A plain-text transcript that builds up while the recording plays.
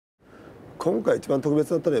今回一番特別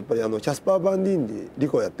だったのはやっぱりキャスパー・バンディーンにリ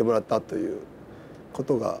コをやってもらったというこ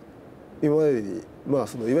とが今までにいわ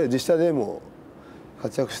ゆる実写でも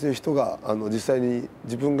活躍している人が実際に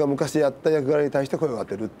自分が昔やった役柄に対して声を当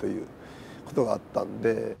てるということがあったん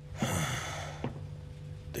で。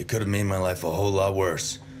They could have made my life a whole lot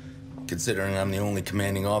worse, considering I'm the only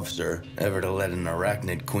commanding officer ever to let an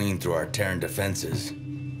arachnid queen through our Terran defenses.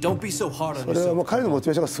 Don't be so hard on yourself. それはもう彼のモチ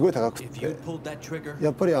ベーションがすごい高くて、や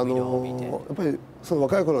っぱりその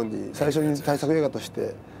若い頃に最初に大作映画とし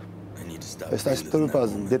てスターシップトルーパー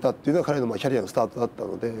ズに出たっていうのが彼のキャリアのスタートだった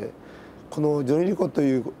ので、このジョニー・リコと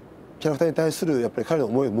いうキャラクターに対するやっぱり彼の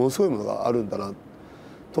思いものすごいものがあるんだな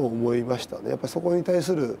と思いましたね。やっぱりそこに対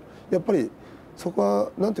するやっぱりそこ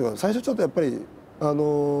はなんていうか、最初ちょっとやっぱり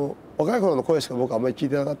若い頃の声しか僕はあんまり聞い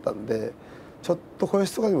てなかったんで、ちょっと声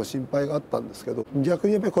質とかにも心配があったんですけど、逆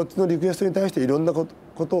にやっぱりこっちのリクエストに対していろんなこ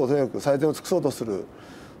とをとにかく最善を尽くそうとする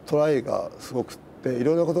トライがすごくって、い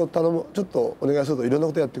ろんなことを頼む、ちょっとお願いするといろんな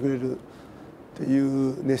ことやってくれるってい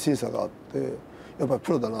う熱心さがあって、やっぱり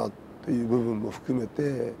プロだなっていう部分も含め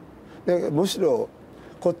て、でむしろ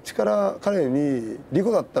こっちから彼に「リ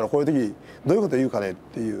コだったらこういう時どういうこと言うかね」っ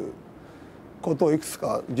ていうことをいくつ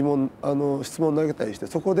か質問投げたりして、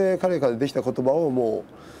そこで彼からできた言葉をも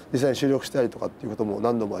う実際に収録したりとかっていうことも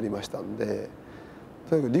何度もありましたんで、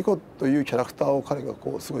とにかくリコというキャラクターを彼が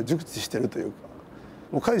すごい熟知してるというか、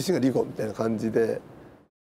もう彼自身がリコみたいな感じで